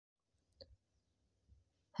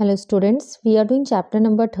Hello students, we are doing chapter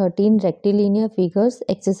number 13 Rectilinear Figures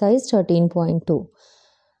exercise 13.2.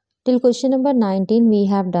 Till question number 19 we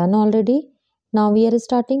have done already. Now we are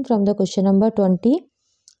starting from the question number 20.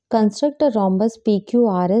 Construct a rhombus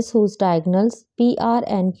PQRS whose diagonals PR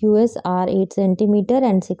and QS are 8 cm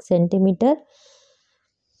and 6 cm.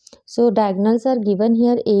 So diagonals are given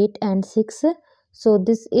here 8 and 6. So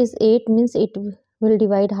this is 8 means it will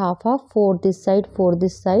divide half of 4 this side, 4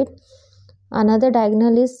 this side. Another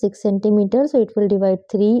diagonal is 6 cm, so it will divide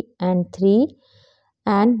 3 and 3.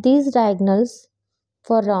 And these diagonals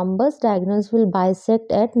for rhombus diagonals will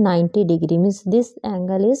bisect at 90 degree, means this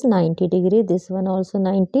angle is 90 degree, this one also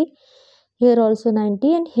 90, here also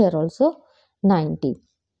 90 and here also 90.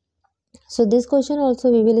 So this question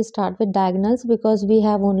also we will start with diagonals because we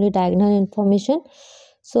have only diagonal information.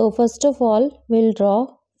 So first of all we'll draw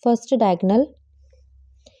first diagonal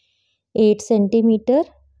 8 cm.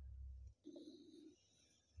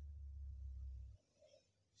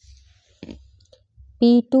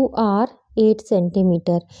 P to R 8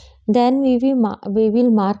 cm. Then we will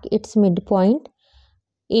mark its midpoint.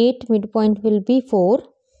 8 midpoint will be 4.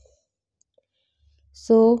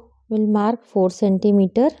 So we'll mark 4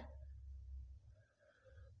 cm.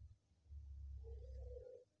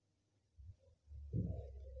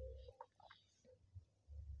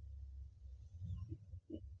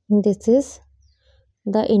 This is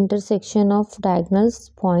the intersection of diagonals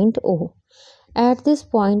point O. At this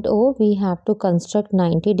point O, we have to construct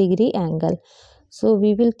 90 degree angle. So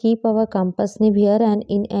we will keep our compass nib here and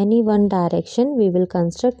in any one direction we will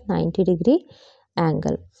construct 90 degree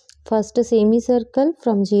angle. First semicircle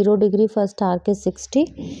from 0 degree, first arc is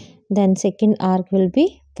 60. Then second arc will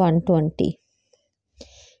be 120.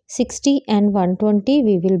 60 and 120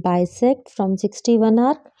 we will bisect, from 61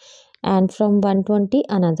 arc and from 120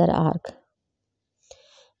 another arc.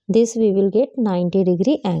 This we will get 90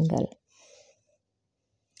 degree angle.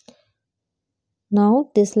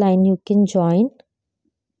 Now this line you can join.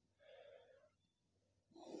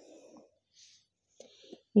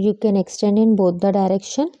 You can extend in both the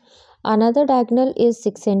direction. Another diagonal is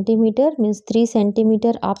 6 cm, means 3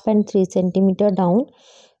 cm up and 3 cm down.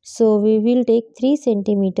 So we will take 3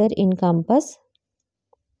 cm in compass.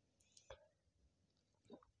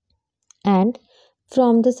 And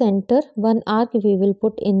from the center one arc we will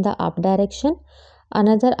put in the up direction.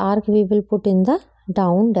 Another arc we will put in the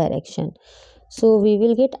down direction. So we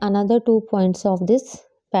will get another 2 points of this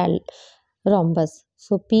rhombus.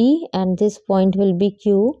 So P and this point will be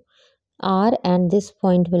Q, R and this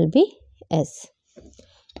point will be S.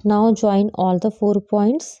 Now join all the 4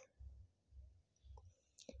 points.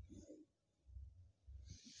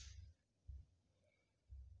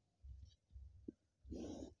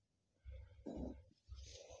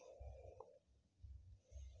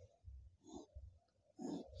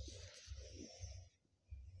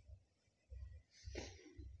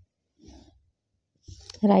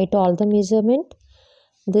 Write all the measurement.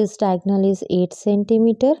 This diagonal is 8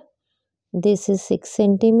 cm. This is 6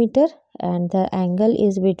 cm and the angle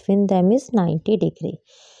is between them is 90 degree.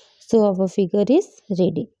 So our figure is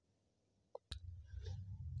ready.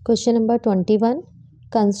 Question number 21.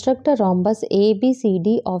 Construct a rhombus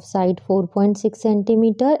ABCD of side 4.6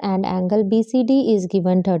 cm and angle BCD is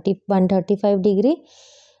given 135 degree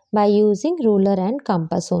by using ruler and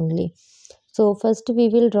compass only. So first we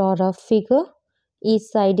will draw rough figure. Each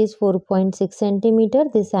side is 4.6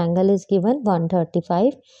 cm. This angle is given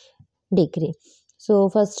 135 degree. So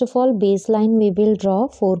first of all baseline we will draw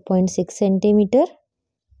 4.6 cm.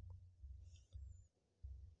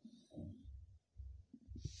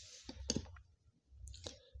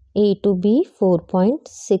 A to B 4.6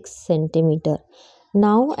 cm.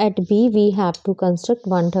 Now at B we have to construct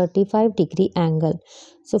 135 degree angle.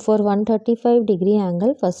 So for 135 degree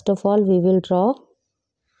angle first of all we will draw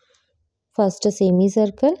first a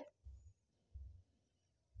semicircle.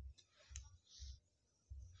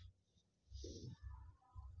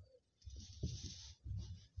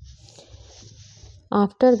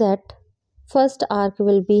 After that first arc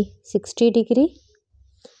will be 60 degree.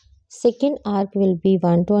 Second arc will be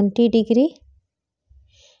 120 degree.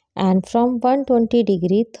 And from 120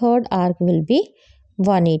 degree third arc will be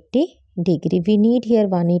 180 degree. We need here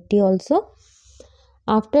 180 also.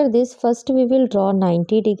 After this first we will draw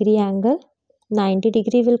 90 degree angle. 90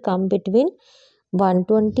 degree will come between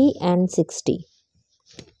 120 and 60.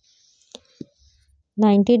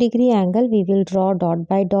 90 degree angle we will draw dot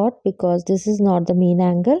by dot because this is not the mean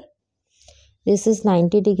angle. This is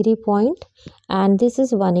 90 degree point and this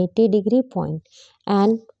is 180 degree point.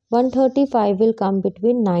 And 135 will come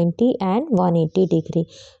between 90 and 180 degree.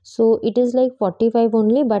 So it is like 45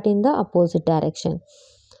 only but in the opposite direction.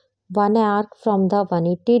 one arc from the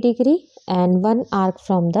 180 degree and one arc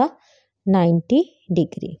from the 90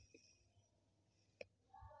 degree.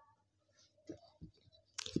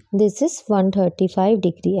 This is 135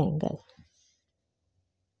 degree angle.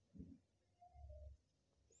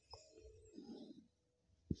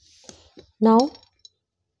 Now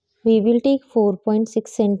we will take 4.6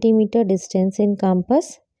 centimeter distance in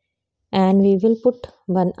compass and we will put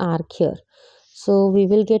one arc here. So we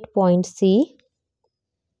will get point C,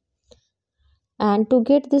 and to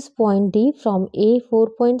get this point D, from A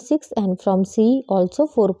 4.6 and from C also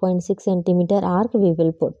 4.6 centimeter arc we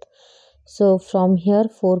will put. So from here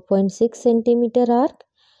 4.6 centimeter arc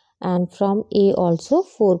and from A also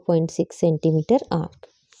 4.6 centimeter arc.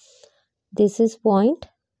 This is point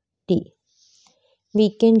D.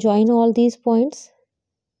 We can join all these points.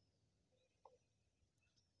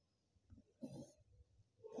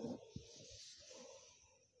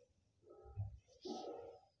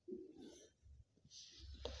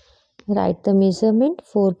 Write the measurement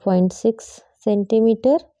 4.6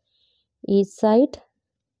 centimeter each side,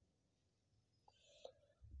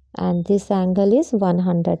 and this angle is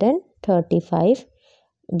 135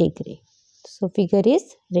 degree. So figure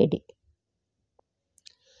is ready.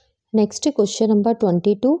 Next, question number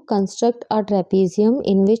 22. Construct a trapezium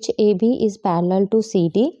in which AB is parallel to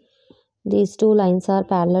CD. These two lines are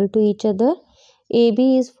parallel to each other.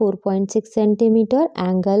 AB is 4.6 centimeter.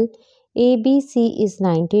 Angle ABC is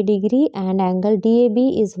 90 degree and angle DAB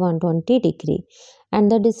is 120 degree.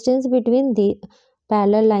 And the distance between the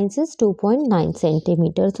parallel lines is 2.9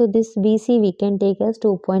 centimeter. So this BC we can take as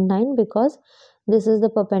 2.9 because this is the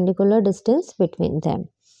perpendicular distance between them.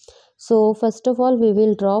 So first of all we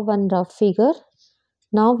will draw one rough figure.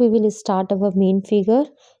 Now we will start our main figure.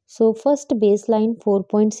 So first baseline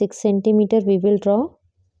 4.6 centimeter we will draw.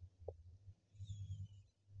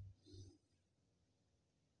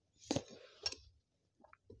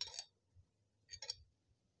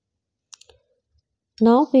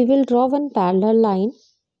 Now we will draw one parallel line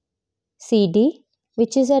CD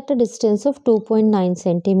which is at a distance of 2.9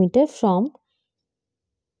 centimeter from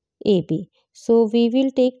AB. So we will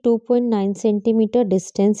take 2.9 centimeter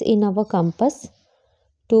distance in our compass.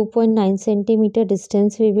 2.9 centimeter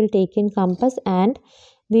distance we will take in compass, and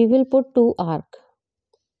we will put two arc.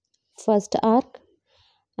 First arc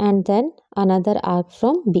and then another arc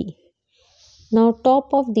from B. Now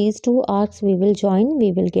top of these two arcs we will join.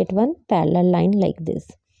 We will get one parallel line like this.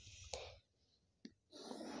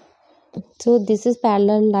 So this is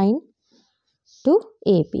parallel line to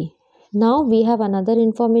AB. Now we have another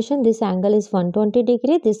information. This angle is 120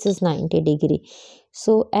 degree. This is 90 degree.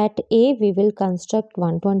 So at A we will construct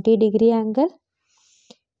 120 degree angle.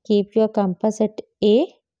 Keep your compass at A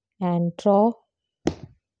and draw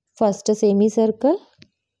first a semicircle.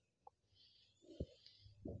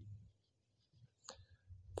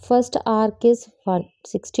 First arc is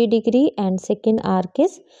 160 degree and second arc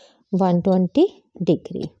is 120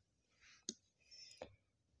 degree.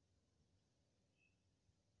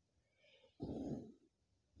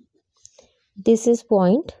 This is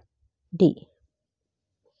point D.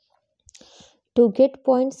 To get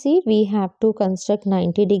point C, we have to construct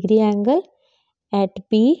 90 degree angle. At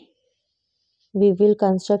B, we will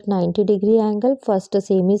construct 90 degree angle. First a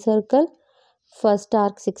semicircle. First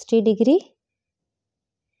arc 60 degree.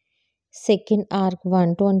 Second arc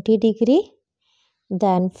 120 degree.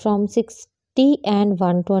 Then from 60 and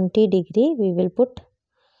 120 degree, we will put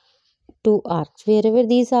two arcs. Wherever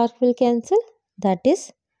these arcs will cancel, that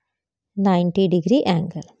is 90 degree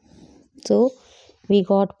angle. So we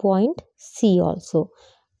got point C also.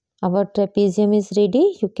 Our trapezium is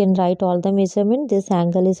ready. You can write all the measurement. This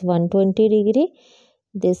angle is 120 degree.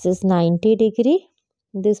 This is 90 degree.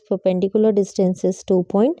 This perpendicular distance is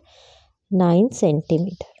 2.9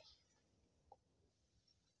 centimeter.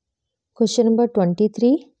 Question number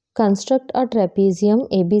 23. Construct a trapezium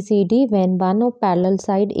ABCD when one of parallel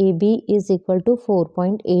side AB is equal to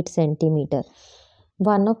 4.8 centimeter.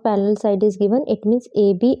 One of parallel side is given. It means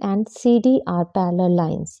AB and CD are parallel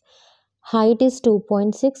lines. Height is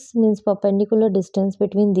 2.6, means perpendicular distance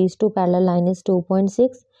between these two parallel lines is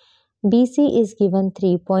 2.6. BC is given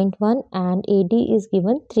 3.1 and AD is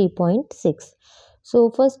given 3.6. So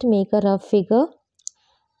first make a rough figure.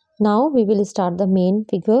 Now we will start the main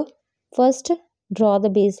figure. First draw the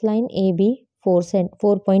baseline AB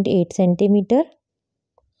 4.8 centimeter.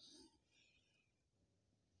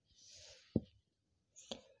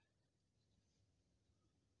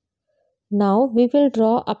 Now we will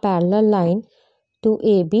draw a parallel line to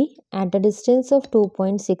AB at a distance of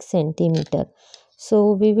 2.6 centimeter.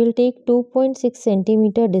 So we will take 2.6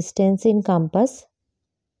 centimeter distance in compass.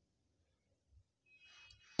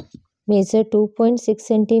 Measure 2.6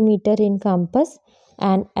 centimeter in compass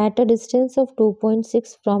and at a distance of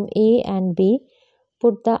 2.6 from A and B,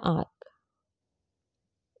 put the arc.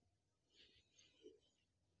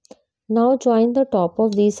 Now join the top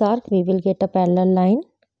of this arc, we will get a parallel line.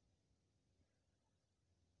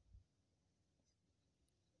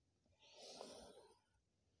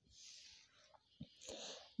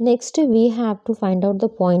 Next we have to find out the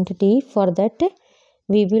point D. For that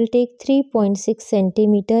we will take 3.6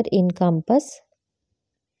 centimeter in compass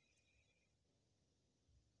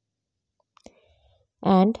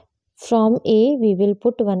and from A we will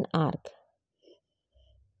put one arc.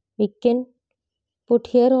 We can put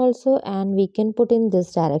here also and we can put in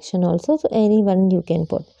this direction also, so any one you can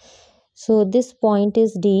put. So this point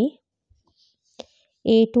is D.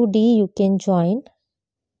 A to D you can join.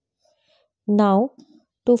 Now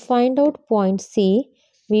to find out point C,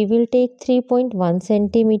 we will take 3.1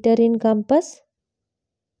 centimeter in compass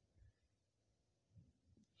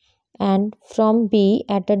and from B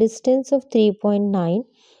at a distance of 3.9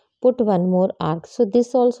 put one more arc. So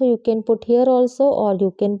this also you can put here also, or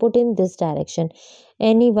you can put in this direction.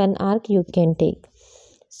 Any one arc you can take.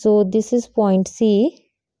 So this is point C.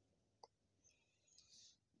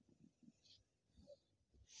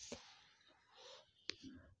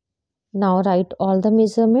 Now write all the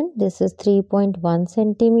measurement. This is 3.1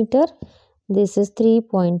 centimeter. This is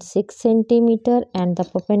 3.6 centimeter and the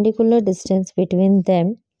perpendicular distance between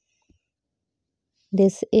them,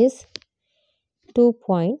 this is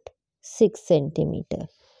 2.6 centimeter.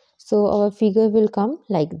 So our figure will come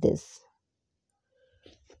like this.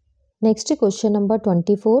 Next question number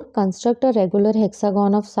 24. Construct a regular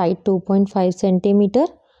hexagon of side 2.5 centimeter.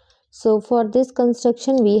 So for this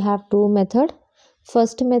construction we have two methods.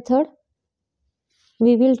 First method,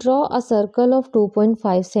 we will draw a circle of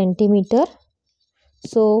 2.5 centimeter.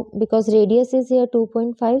 So because radius is here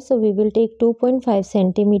 2.5, so we will take 2.5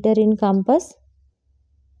 centimeter in compass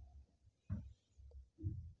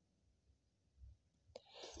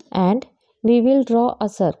and we will draw a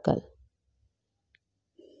circle.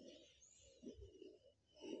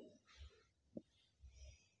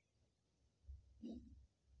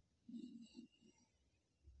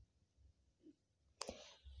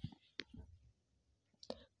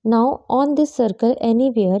 Now on this circle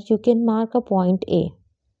anywhere you can mark a point A.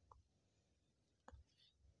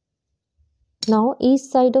 Now each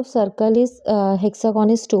side of circle is hexagon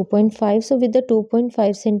is 2.5. So with the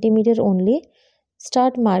 2.5 centimeter only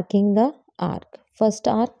start marking the arc. First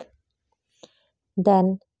arc,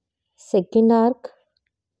 then second arc,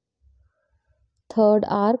 third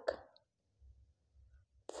arc,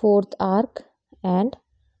 fourth arc and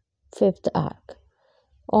fifth arc.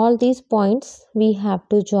 All these points we have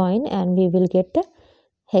to join and we will get a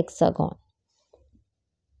hexagon.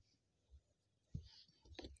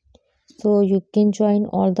 So you can join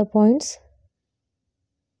all the points.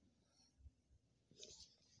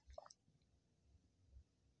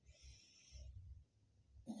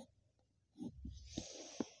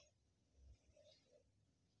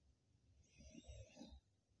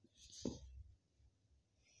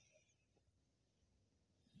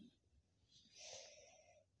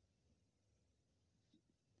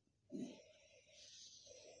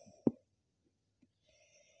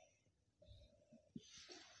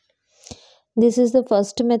 This is the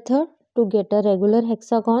first method to get a regular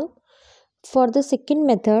hexagon. For the second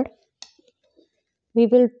method, we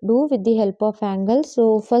will do with the help of angle.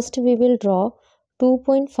 So first we will draw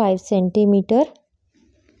 2.5 centimeter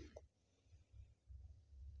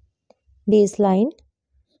baseline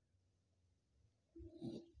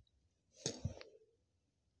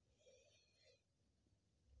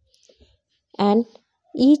and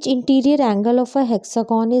each interior angle of a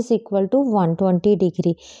hexagon is equal to 120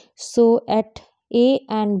 degree. So at A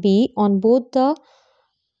and B on both the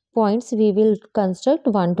points we will construct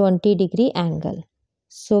 120 degree angle.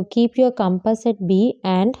 So keep your compass at B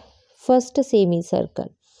and first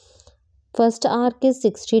semicircle. First arc is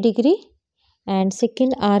 60 degree and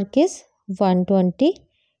second arc is 120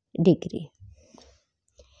 degree.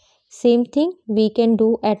 Same thing we can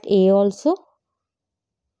do at A also.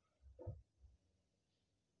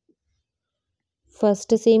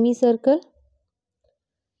 First semicircle,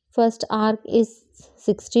 first arc is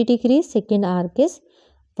 60 degree, second arc is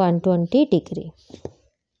 120 degree.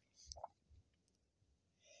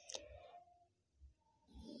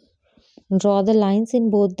 Draw the lines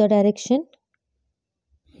in both the direction.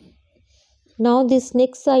 Now this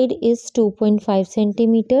next side is 2.5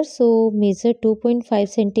 centimeter. So measure 2.5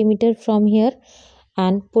 centimeter from here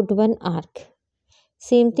and put one arc.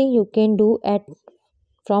 Same thing you can do at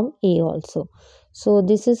from A also. So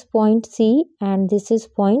this is point C and this is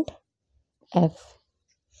point F.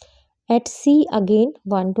 At C again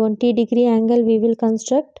 120 degree angle we will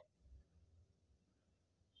construct.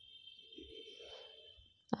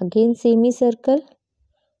 Again semicircle.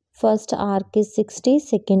 First arc is 60,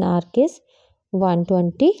 second arc is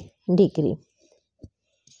 120 degree.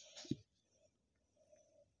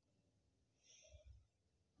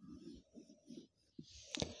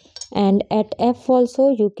 And at F also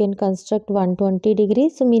you can construct 120 degree.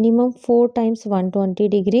 So minimum 4 times 120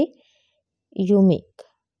 degree you make.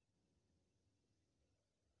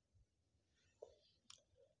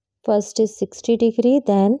 First is 60 degree,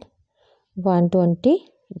 then 120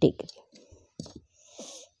 degree.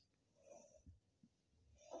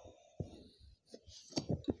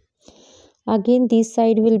 Again this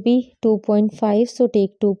side will be 2.5, so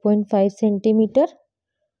take 2.5 centimeter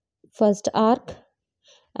first arc,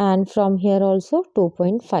 and from here also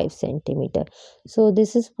 2.5 centimeter. So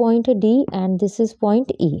this is point D and this is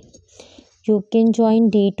point E. You can join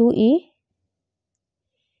D to E.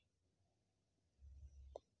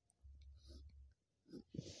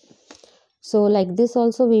 So like this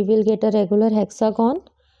also we will get a regular hexagon.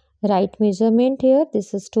 Right measurement here,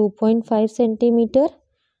 this is 2.5 centimeter.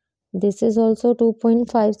 This is also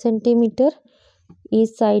 2.5 centimeter. Each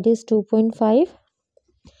side is 2.5.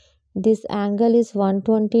 This angle is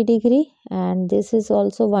 120 degree and this is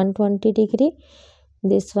also 120 degree.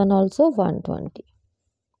 This one also 120.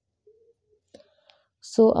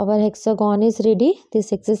 So our hexagon is ready.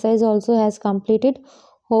 This exercise also has completed.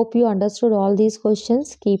 Hope you understood all these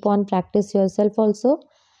questions. Keep on practice yourself also.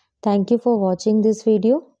 Thank you for watching this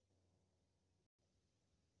video.